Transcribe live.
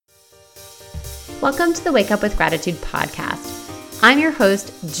Welcome to the Wake Up with Gratitude podcast. I'm your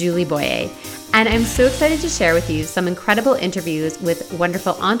host, Julie Boyer, and I'm so excited to share with you some incredible interviews with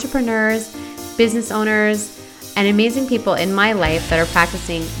wonderful entrepreneurs, business owners, and amazing people in my life that are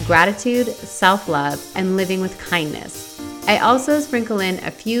practicing gratitude, self-love, and living with kindness. I also sprinkle in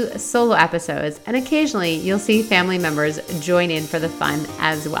a few solo episodes, and occasionally you'll see family members join in for the fun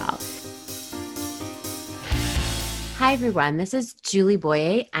as well. Hi, everyone. This is Julie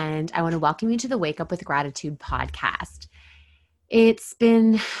Boyer, and I want to welcome you to the Wake Up with Gratitude podcast. It's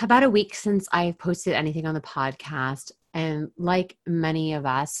been about a week since I've posted anything on the podcast, and like many of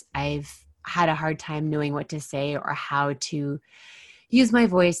us, I've had a hard time knowing what to say or how to use my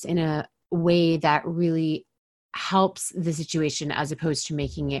voice in a way that really helps the situation as opposed to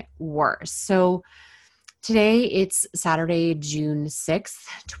making it worse. So today it's Saturday, June 6th,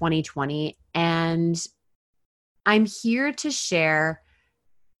 2020, and I'm here to share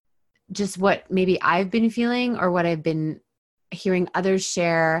just what maybe I've been feeling or what I've been hearing others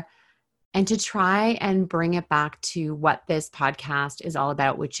share, and to try and bring it back to what this podcast is all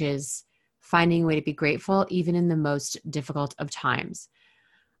about, which is finding a way to be grateful even in the most difficult of times.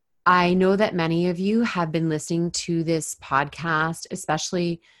 I know that many of you have been listening to this podcast,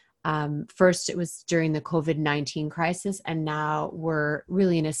 especially first it was during the COVID-19 crisis, and now we're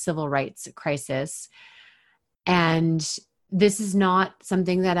really in a civil rights crisis. And this is not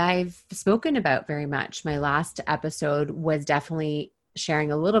something that I've spoken about very much. My last episode was definitely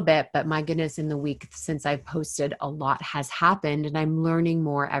sharing a little bit, but my goodness, in the week since I've posted, a lot has happened, and I'm learning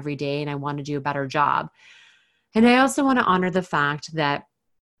more every day, and I want to do a better job. And I also want to honor the fact that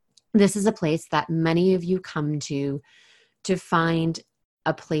this is a place that many of you come to find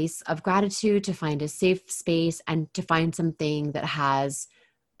a place of gratitude, to find a safe space, and to find something that has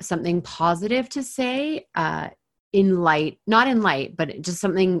something positive to say, not in light, but just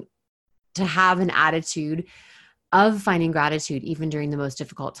something to have an attitude of finding gratitude even during the most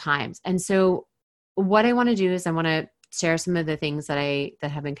difficult times. And so what I want to do is I want to share some of the things that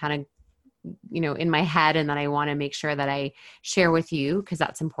have been kind of, in my head, and that I want to make sure that I share with you, because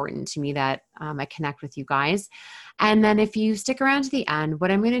that's important to me, that I connect with you guys. And then if you stick around to the end, what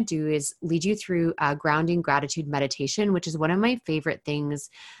I'm going to do is lead you through a grounding gratitude meditation, which is one of my favorite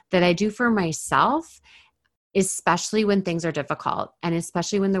things that I do for myself, especially when things are difficult, and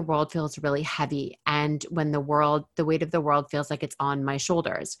especially when the world feels really heavy, and when the weight of the world feels like it's on my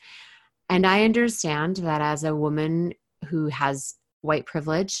shoulders. And I understand that as a woman who has white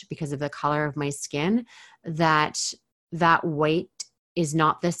privilege because of the color of my skin, that weight is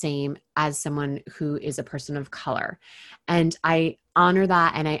not the same as someone who is a person of color. And I honor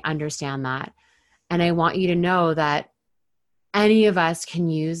that, and I understand that. And I want you to know that any of us can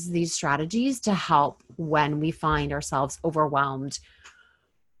use these strategies to help when we find ourselves overwhelmed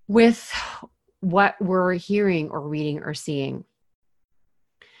with what we're hearing or reading or seeing.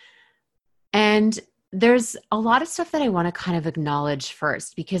 And there's a lot of stuff that I want to kind of acknowledge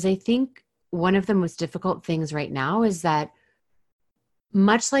first, because I think one of the most difficult things right now is that,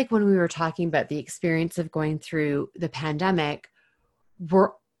 much like when we were talking about the experience of going through the pandemic,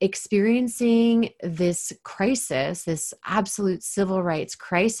 we're experiencing this crisis, this absolute civil rights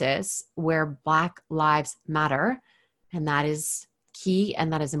crisis, where Black lives matter. And that is key,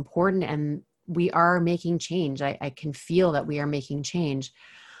 and that is important. And we are making change. I can feel that we are making change.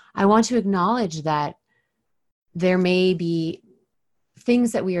 I want to acknowledge that there may be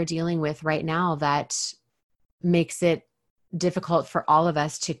things that we are dealing with right now that makes it difficult for all of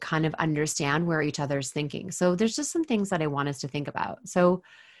us to kind of understand where each other's thinking. So there's just some things that I want us to think about. So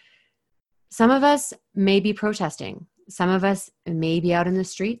some of us may be protesting. Some of us may be out in the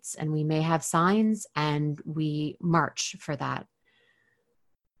streets, and we may have signs, and we march for that.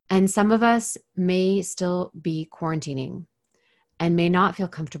 And some of us may still be quarantining and may not feel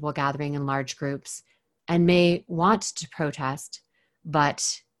comfortable gathering in large groups, and may want to protest,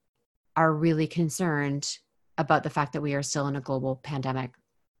 but are really concerned about the fact that we are still in a global pandemic.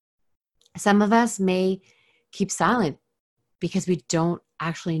 Some of us may keep silent because we don't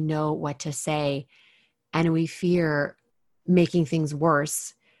actually know what to say, and we fear making things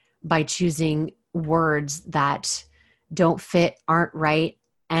worse by choosing words that don't fit, aren't right,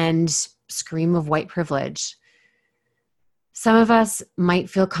 and scream of white privilege. Some of us might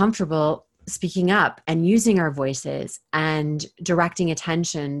feel comfortable speaking up and using our voices and directing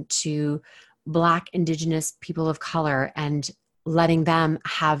attention to Black, Indigenous people of color, and letting them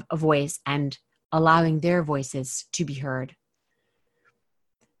have a voice and allowing their voices to be heard.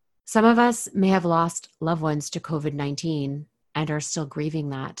 Some of us may have lost loved ones to COVID-19 and are still grieving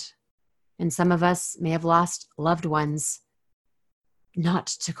that. And some of us may have lost loved ones not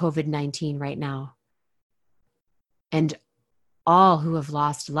to COVID-19 right now. And all who have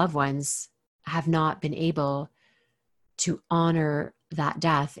lost loved ones have not been able to honor that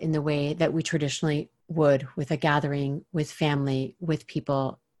death in the way that we traditionally would, with a gathering, with family, with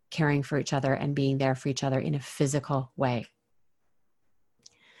people caring for each other and being there for each other in a physical way.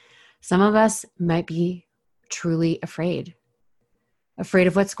 Some of us might be truly afraid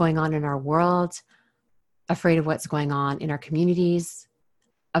of what's going on in our world, afraid of what's going on in our communities,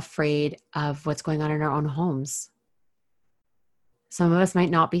 afraid of what's going on in our own homes. Some of us might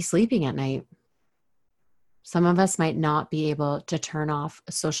not be sleeping at night. Some of us might not be able to turn off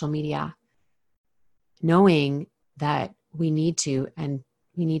social media, knowing that we need to, and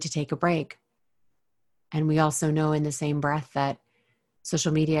we need to take a break. And we also know in the same breath that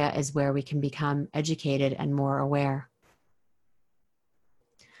social media is where we can become educated and more aware.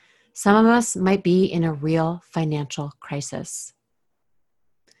 Some of us might be in a real financial crisis.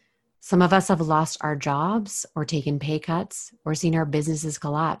 Some of us have lost our jobs or taken pay cuts or seen our businesses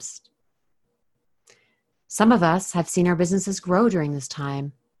collapse. Some of us have seen our businesses grow during this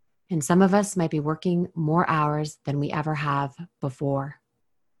time, and some of us might be working more hours than we ever have before.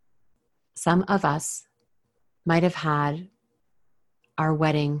 Some of us might have had our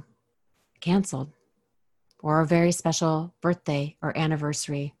wedding canceled, or a very special birthday or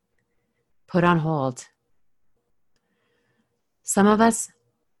anniversary put on hold. Some of us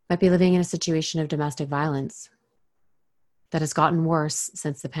might be living in a situation of domestic violence that has gotten worse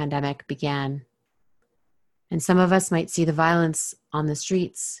since the pandemic began. And some of us might see the violence on the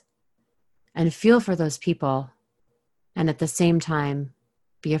streets and feel for those people, and at the same time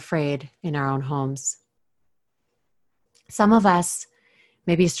be afraid in our own homes. Some of us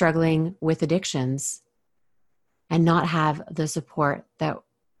may be struggling with addictions and not have the support that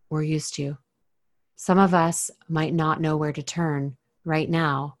we're used to. Some of us might not know where to turn right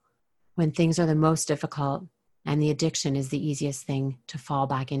now when things are the most difficult and the addiction is the easiest thing to fall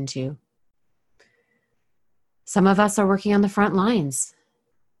back into. Some of us are working on the front lines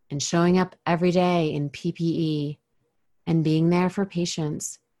and showing up every day in PPE and being there for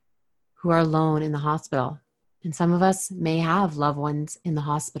patients who are alone in the hospital. And some of us may have loved ones in the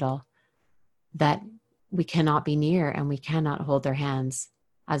hospital that we cannot be near and we cannot hold their hands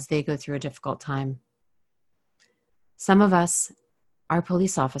as they go through a difficult time. Some of us are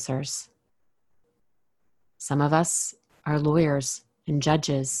police officers. Some of us are lawyers and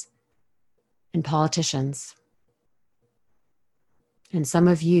judges and politicians. And some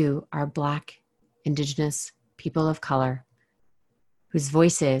of you are Black, Indigenous, people of color whose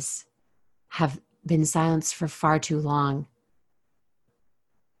voices have been silenced for far too long.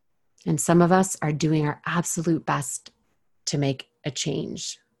 And some of us are doing our absolute best to make a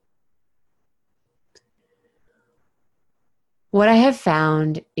change. What I have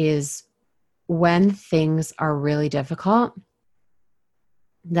found is when things are really difficult,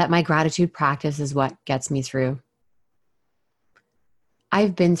 that my gratitude practice is what gets me through.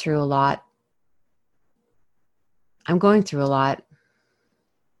 I've been through a lot. I'm going through a lot.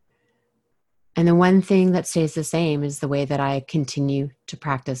 And the one thing that stays the same is the way that I continue to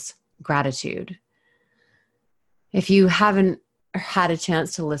practice gratitude. If you haven't had a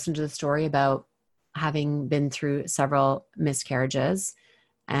chance to listen to the story about having been through several miscarriages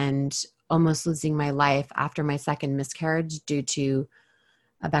and almost losing my life after my second miscarriage due to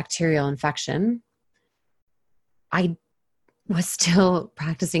a bacterial infection, I was still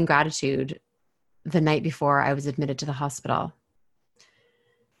practicing gratitude the night before I was admitted to the hospital.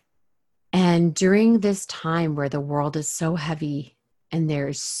 And during this time where the world is so heavy and there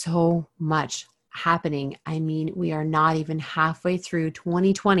is so much happening, I mean, we are not even halfway through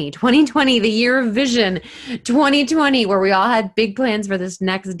 2020, the year of vision, 2020, where we all had big plans for this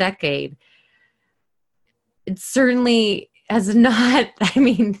next decade. It certainly has not,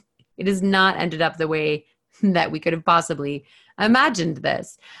 it has not ended up the way that we could have possibly imagined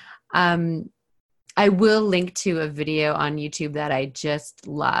this. I will link to a video on YouTube that I just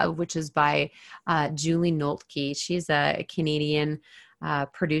love, which is by Julie Noltke. She's a Canadian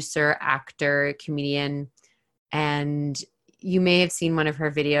producer, actor, comedian, and you may have seen one of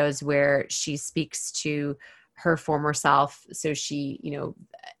her videos where she speaks to her former self. So she,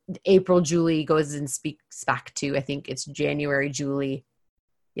 April Julie goes and speaks back to, I think it's January Julie.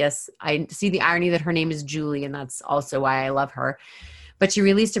 Yes, I see the irony that her name is Julie, and that's also why I love her. But she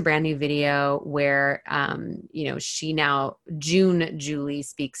released a brand new video where, she now, June Julie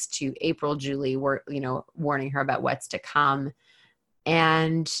speaks to April Julie, warning her about what's to come.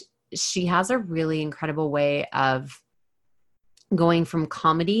 And she has a really incredible way of going from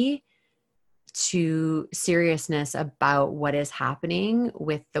comedy to seriousness about what is happening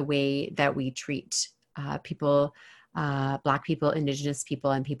with the way that we treat people, Black people, Indigenous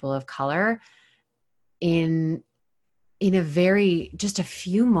people, and people of color in a very, just a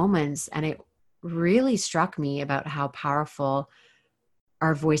few moments. And it really struck me about how powerful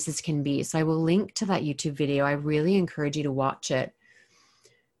our voices can be. So I will link to that YouTube video. I really encourage you to watch it.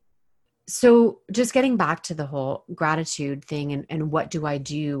 So just getting back to the whole gratitude thing and what do I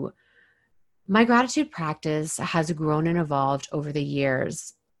do? My gratitude practice has grown and evolved over the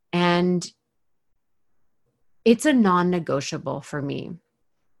years, and it's a non-negotiable for me.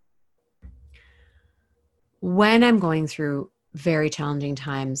 When I'm going through very challenging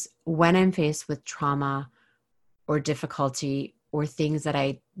times, when I'm faced with trauma or difficulty or things that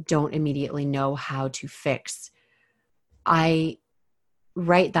I don't immediately know how to fix, I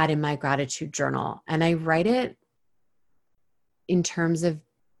write that in my gratitude journal. And I write it in terms of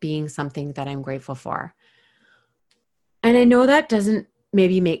being something that I'm grateful for. And I know that doesn't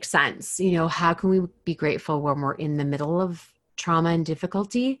maybe make sense. You know, how can we be grateful when we're in the middle of trauma and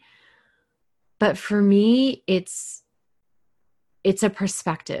difficulty? But for me, it's a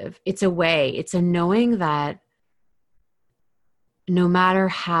perspective. It's a way. It's a knowing that no matter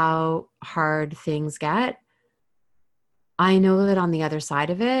how hard things get, I know that on the other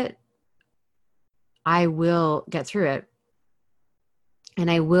side of it, I will get through it. And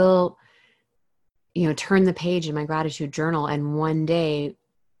I will, turn the page in my gratitude journal. And one day,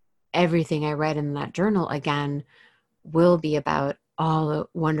 everything I read in that journal again will be about all the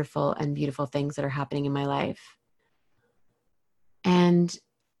wonderful and beautiful things that are happening in my life. And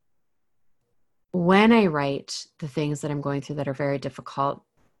when I write the things that I'm going through that are very difficult,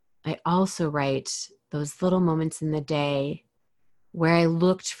 I also write those little moments in the day where I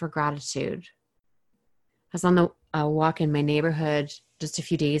looked for gratitude. I was on the walk in my neighborhood just a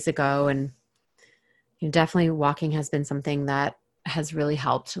few days ago, and definitely walking has been something that has really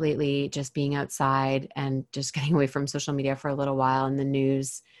helped lately, just being outside and just getting away from social media for a little while and the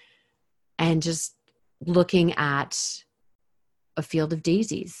news, and just looking at a field of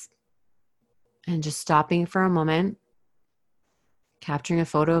daisies and just stopping for a moment, capturing a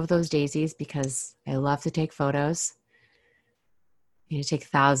photo of those daisies because I love to take photos. I take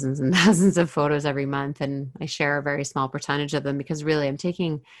thousands and thousands of photos every month, and I share a very small percentage of them because really I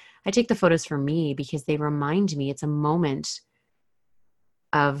take the photos for me because they remind me it's a moment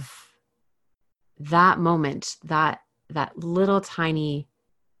of that moment, that little tiny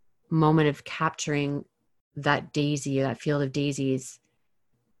moment of capturing that daisy, that field of daisies.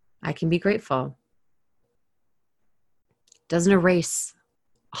 I can be grateful. Doesn't erase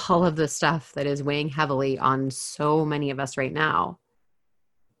all of the stuff that is weighing heavily on so many of us right now.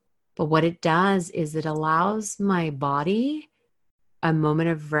 But what it does is it allows my body a moment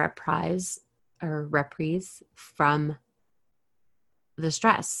of reprise from the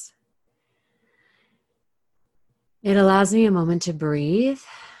stress. It allows me a moment to breathe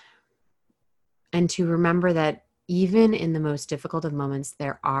and to remember that even in the most difficult of moments,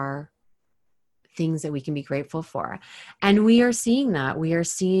 there are things that we can be grateful for. And we are seeing that. We are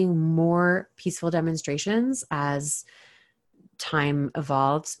seeing more peaceful demonstrations as time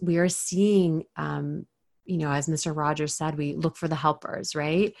evolves. We are seeing, as Mr. Rogers said, we look for the helpers,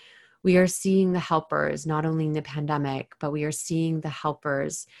 right? We are seeing the helpers, not only in the pandemic, but we are seeing the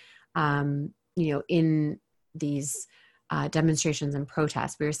helpers, in these demonstrations and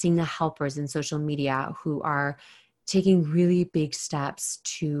protests. We are seeing the helpers in social media who are taking really big steps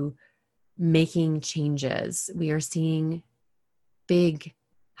to making changes. We are seeing big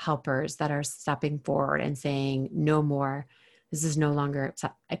helpers that are stepping forward and saying, no more. This is no longer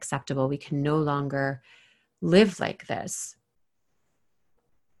acceptable. We can no longer live like this.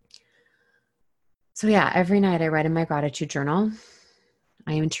 So yeah, every night I write in my gratitude journal.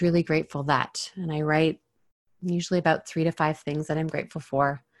 I am truly grateful that, and I write usually about 3 to 5 things that I'm grateful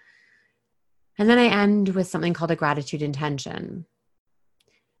for. And then I end with something called a gratitude intention.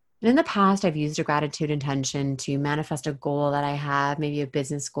 And in the past, I've used a gratitude intention to manifest a goal that I have, maybe a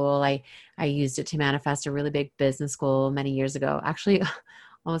business goal. I used it to manifest a really big business goal many years ago, actually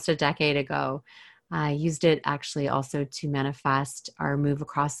almost a decade ago. I used it actually also to manifest our move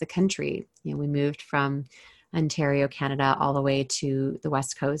across the country. We moved from Ontario, Canada, all the way to the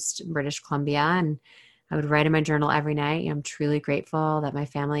West Coast, British Columbia. And I would write in my journal every night, I'm truly grateful that my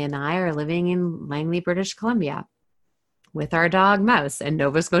family and I are living in Langley, British Columbia, with our dog Mouse and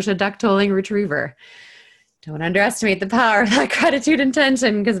Nova Scotia duck-tolling retriever. Don't underestimate the power of that gratitude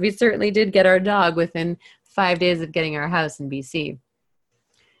intention, because we certainly did get our dog within 5 days of getting our house in BC.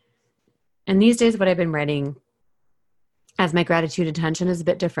 And these days, what I've been writing as my gratitude intention is a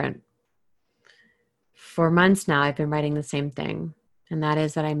bit different. for months now, I've been writing the same thing. And that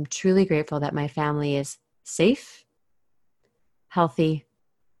is that I'm truly grateful that my family is safe, healthy,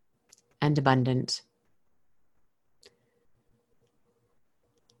 and abundant.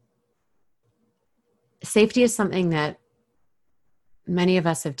 Safety is something that many of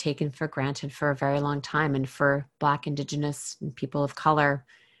us have taken for granted for a very long time. And for Black, Indigenous, and people of color,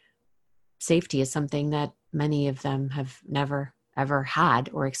 safety is something that many of them have never, ever had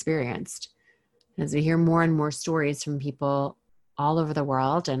or experienced. As we hear more and more stories from people all over the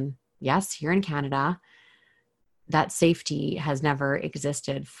world, and yes, here in Canada, that safety has never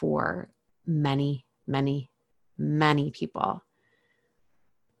existed for many, many, many people.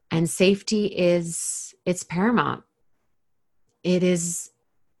 And safety it's paramount. It is,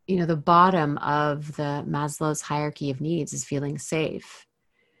 the bottom of the Maslow's hierarchy of needs is feeling safe.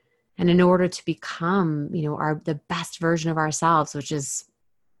 And in order to become, the best version of ourselves, which is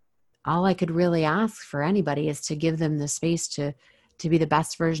all I could really ask for anybody, is to give them the space to be the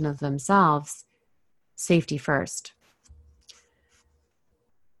best version of themselves, safety first.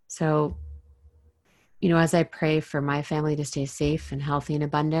 So, as I pray for my family to stay safe and healthy and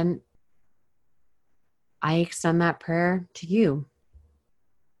abundant, I extend that prayer to you.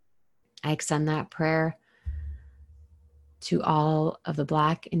 I extend that prayer to all of the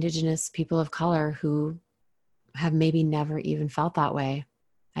Black, Indigenous, people of color who have maybe never even felt that way.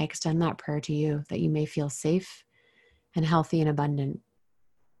 I extend that prayer to you, that you may feel safe and healthy and abundant.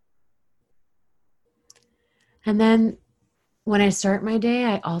 And then when I start my day,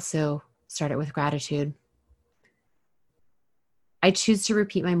 I also start it with gratitude. I choose to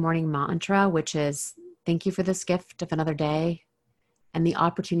repeat my morning mantra, which is, thank you for this gift of another day and the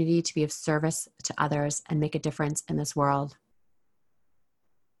opportunity to be of service to others and make a difference in this world.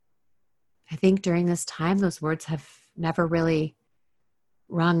 I think during this time, those words have never really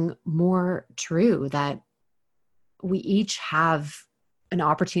rung more true, that we each have an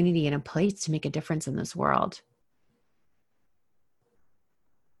opportunity and a place to make a difference in this world.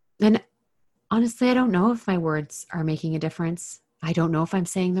 And honestly, I don't know if my words are making a difference. I don't know if I'm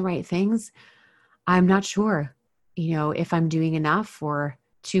saying the right things. I'm not sure, if I'm doing enough or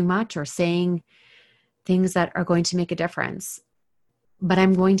too much or saying things that are going to make a difference. But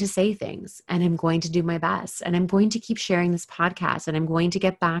I'm going to say things, and I'm going to do my best, and I'm going to keep sharing this podcast, and I'm going to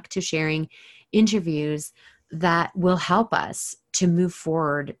get back to sharing interviews that will help us to move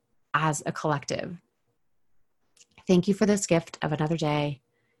forward as a collective. Thank you for this gift of another day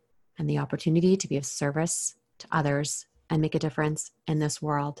and the opportunity to be of service to others and make a difference in this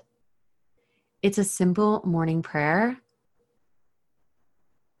world. It's a simple morning prayer,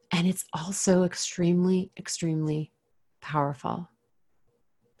 and it's also extremely, extremely powerful.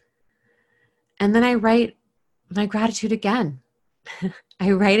 And then I write my gratitude again.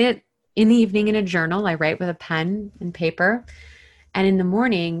 I write it in the evening in a journal. I write with a pen and paper. And in the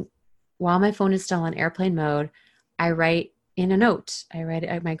morning, while my phone is still on airplane mode, I write in a note. I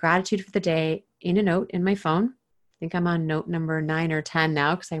write my gratitude for the day in a note in my phone. I think I'm on note number 9 or 10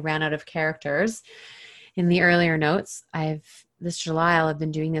 now because I ran out of characters in the earlier notes. This July, I've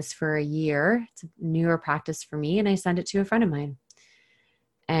been doing this for a year. It's a newer practice for me, and I send it to a friend of mine.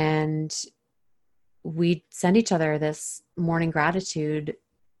 And we send each other this morning gratitude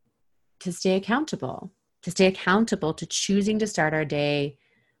to stay accountable to choosing to start our day,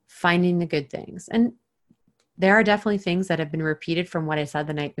 finding the good things. And there are definitely things that have been repeated from what I said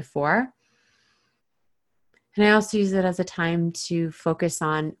the night before. And I also use it as a time to focus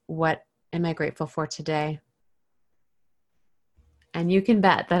on what am I grateful for today. And you can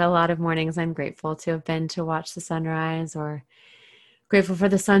bet that a lot of mornings I'm grateful to have been to watch the sunrise or grateful for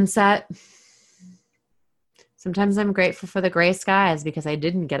the sunset. Sometimes I'm grateful for the gray skies because I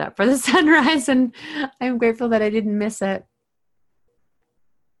didn't get up for the sunrise, and I'm grateful that I didn't miss it.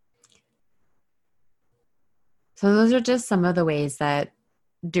 So those are just some of the ways that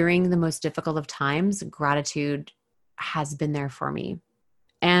during the most difficult of times, gratitude has been there for me.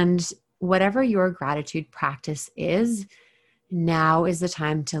 And whatever your gratitude practice is, now is the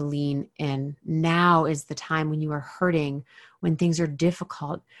time to lean in. Now is the time when you are hurting, when things are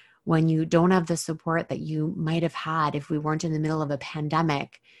difficult, when you don't have the support that you might have had if we weren't in the middle of a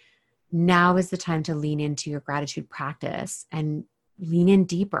pandemic. Now is the time to lean into your gratitude practice and lean in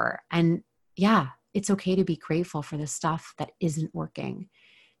deeper. And yeah, it's okay to be grateful for the stuff that isn't working.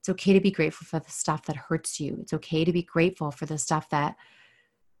 It's okay to be grateful for the stuff that hurts you. It's okay to be grateful for the stuff that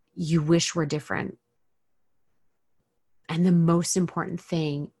you wish were different. And the most important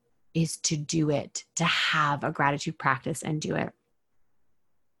thing is to do it, to have a gratitude practice and do it.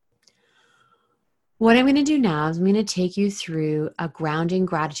 What I'm going to do now is I'm going to take you through a grounding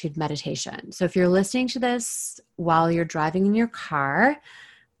gratitude meditation. So if you're listening to this while you're driving in your car,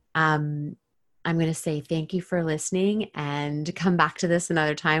 I'm going to say thank you for listening and come back to this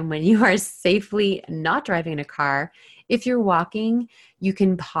another time when you are safely not driving in a car. If you're walking, you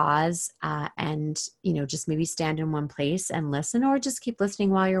can pause and, just maybe stand in one place and listen, or just keep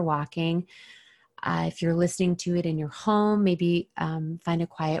listening while you're walking. If you're listening to it in your home, maybe find a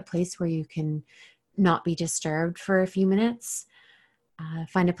quiet place where you can not be disturbed for a few minutes.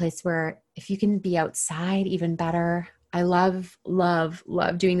 Find a place where if you can be outside, even better. I love, love,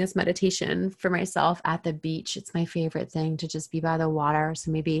 love doing this meditation for myself at the beach. It's my favorite thing to just be by the water.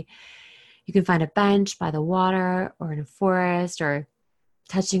 So maybe you can find a bench by the water or in a forest or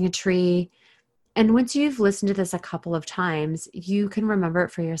touching a tree. And once you've listened to this a couple of times, you can remember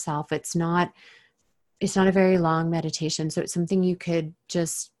it for yourself. It's not a very long meditation. So it's something you could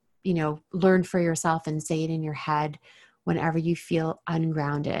just, learn for yourself and say it in your head whenever you feel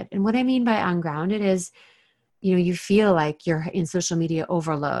ungrounded. And what I mean by ungrounded is, you feel like you're in social media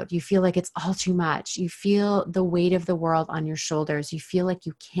overload. You feel like it's all too much. You feel the weight of the world on your shoulders. You feel like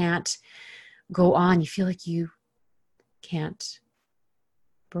you can't go on. You feel like you can't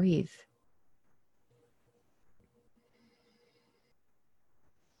breathe.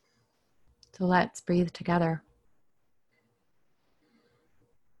 So let's breathe together.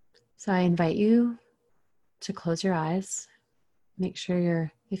 So I invite you to close your eyes. Make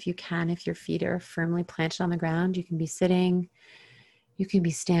sure if your feet are firmly planted on the ground. You can be sitting, you can be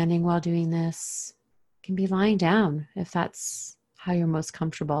standing while doing this. You can be lying down if that's how you're most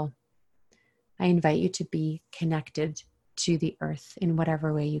comfortable. I invite you to be connected to the earth in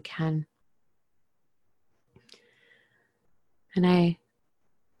whatever way you can. And I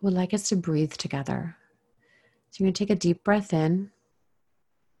would like us to breathe together. So you're going to take a deep breath in.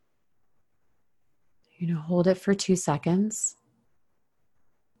 You're going to hold it for 2 seconds.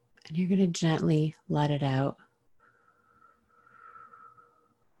 And you're going to gently let it out.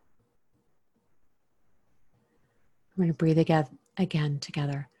 We're going to breathe again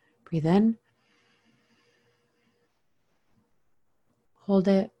together. Breathe in. Hold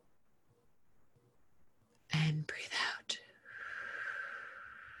it. And breathe out.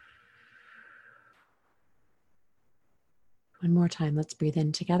 One more time. Let's breathe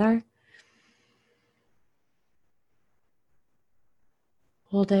in together.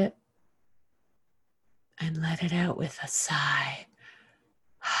 Hold it. And let it out with a sigh.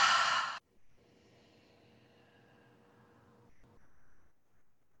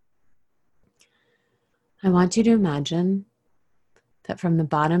 I want you to imagine that from the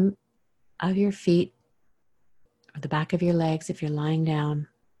bottom of your feet or the back of your legs, if you're lying down,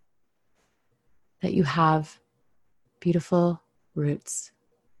 that you have beautiful roots.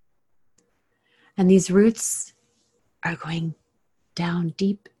 And these roots are going down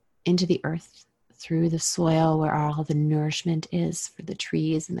deep into the earth, through the soil where all the nourishment is for the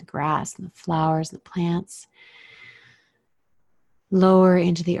trees and the grass and the flowers and the plants. Lower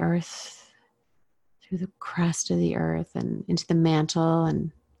into the earth, through the crust of the earth and into the mantle,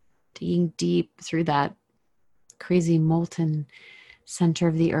 and digging deep through that crazy molten center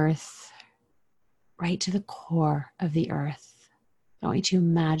of the earth, right to the core of the earth. I want you to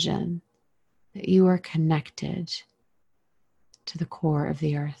imagine that you are connected to the core of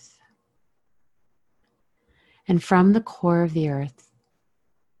the earth. And from the core of the earth,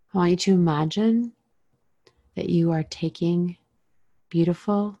 I want you to imagine that you are taking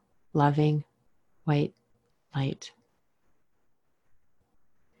beautiful, loving, white light.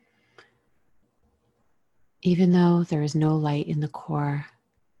 Even though there is no light in the core,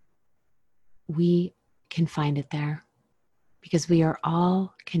 we can find it there because we are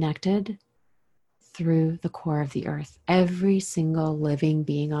all connected through the core of the earth. Every single living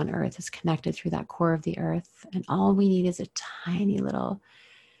being on earth is connected through that core of the earth. And all we need is a tiny little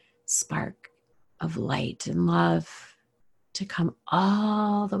spark of light and love to come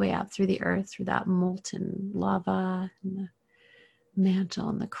all the way up through the earth, through that molten lava and the mantle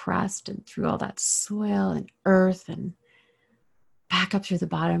and the crust and through all that soil and earth and back up through the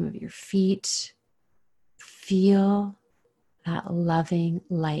bottom of your feet. Feel that loving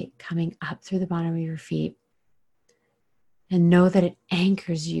light coming up through the bottom of your feet, and know that it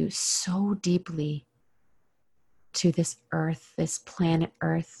anchors you so deeply to this earth, this planet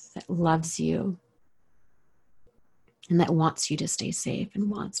Earth that loves you and that wants you to stay safe and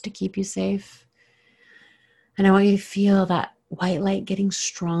wants to keep you safe. And I want you to feel that white light getting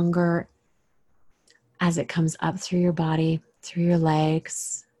stronger as it comes up through your body, through your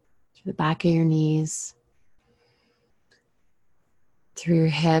legs, through the back of your knees, through your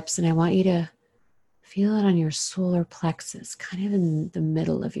hips. And I want you to Feel it on your solar plexus, kind of in the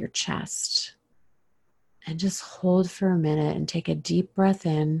middle of your chest. And just hold for a minute and take a deep breath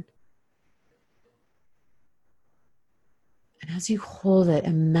in. And as you hold it,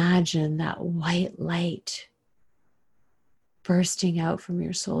 imagine that white light bursting out from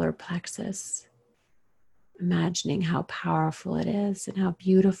your solar plexus. Imagining how powerful it is and how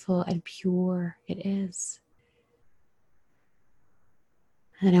beautiful and pure it is.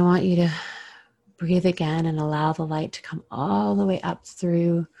 And I want you to breathe again and allow the light to come all the way up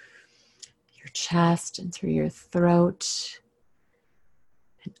through your chest and through your throat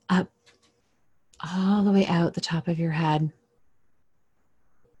and up all the way out the top of your head.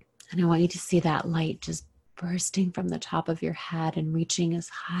 And I want you to see that light just bursting from the top of your head and reaching as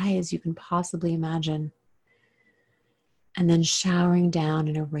high as you can possibly imagine. And then showering down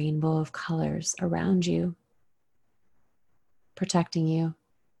in a rainbow of colors around you, protecting you,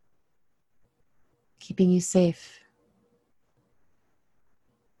 keeping you safe.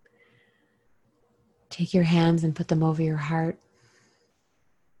 Take your hands and put them over your heart.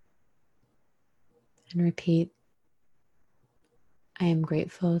 And repeat, I am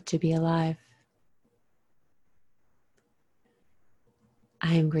grateful to be alive.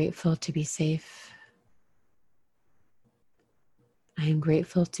 I am grateful to be safe. I am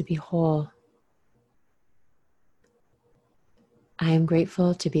grateful to be whole. I am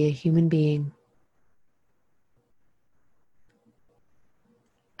grateful to be a human being.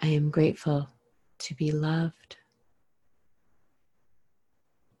 I am grateful to be loved.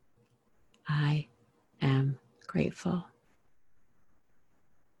 I am grateful.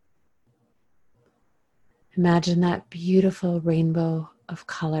 Imagine that beautiful rainbow of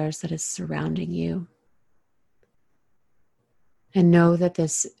colors that is surrounding you. And know that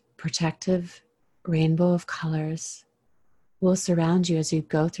this protective rainbow of colors will surround you as you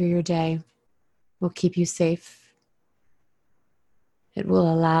go through your day, will keep you safe. It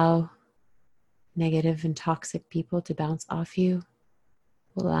will allow negative and toxic people to bounce off you,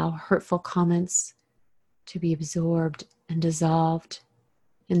 will allow hurtful comments to be absorbed and dissolved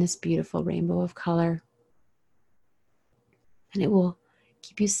in this beautiful rainbow of color. And it will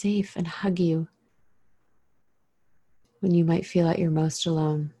keep you safe and hug you when you might feel at your most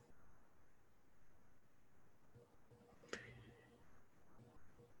alone.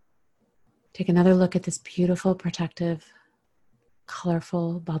 Take another look at this beautiful, protective,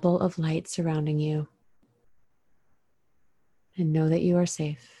 colorful bubble of light surrounding you. And know that you are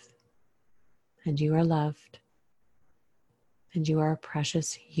safe, and you are loved, and you are a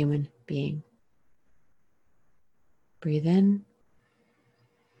precious human being. Breathe in.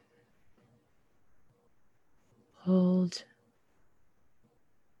 Hold.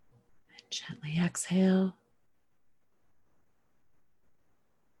 And gently exhale.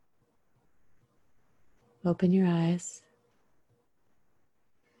 Open your eyes.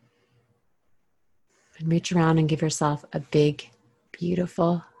 And reach around and give yourself a big,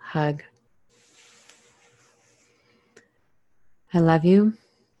 beautiful hug. I love you.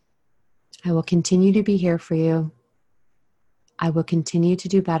 I will continue to be here for you. I will continue to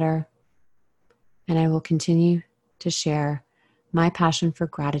do better. And I will continue to share my passion for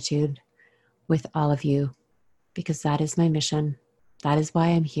gratitude with all of you, because that is my mission. That is why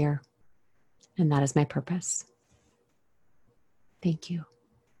I'm here. And that is my purpose. Thank you.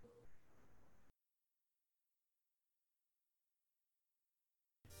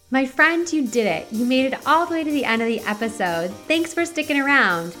 My friend, you did it. You made it all the way to the end of the episode. Thanks for sticking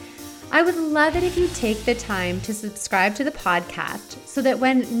around. I would love it if you take the time to subscribe to the podcast so that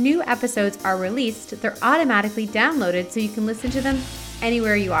when new episodes are released, they're automatically downloaded so you can listen to them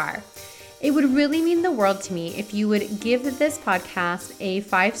anywhere you are. It would really mean the world to me if you would give this podcast a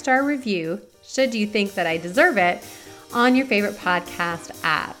 5-star review, should you think that I deserve it, on your favorite podcast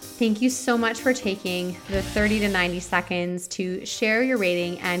app. Thank you so much for taking the 30 to 90 seconds to share your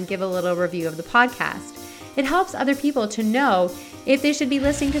rating and give a little review of the podcast. It helps other people to know if they should be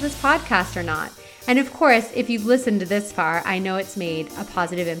listening to this podcast or not. And of course, if you've listened to this far, I know it's made a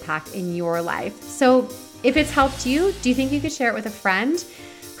positive impact in your life. So if it's helped you, do you think you could share it with a friend?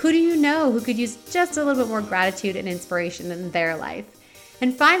 Who do you know who could use just a little bit more gratitude and inspiration in their life?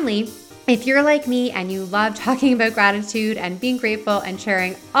 And finally, if you're like me and you love talking about gratitude and being grateful and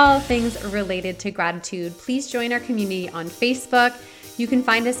sharing all things related to gratitude, please join our community on Facebook. You can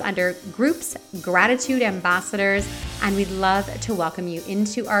find us under Groups Gratitude Ambassadors, and we'd love to welcome you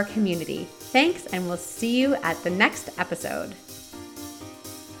into our community. Thanks, and we'll see you at the next episode.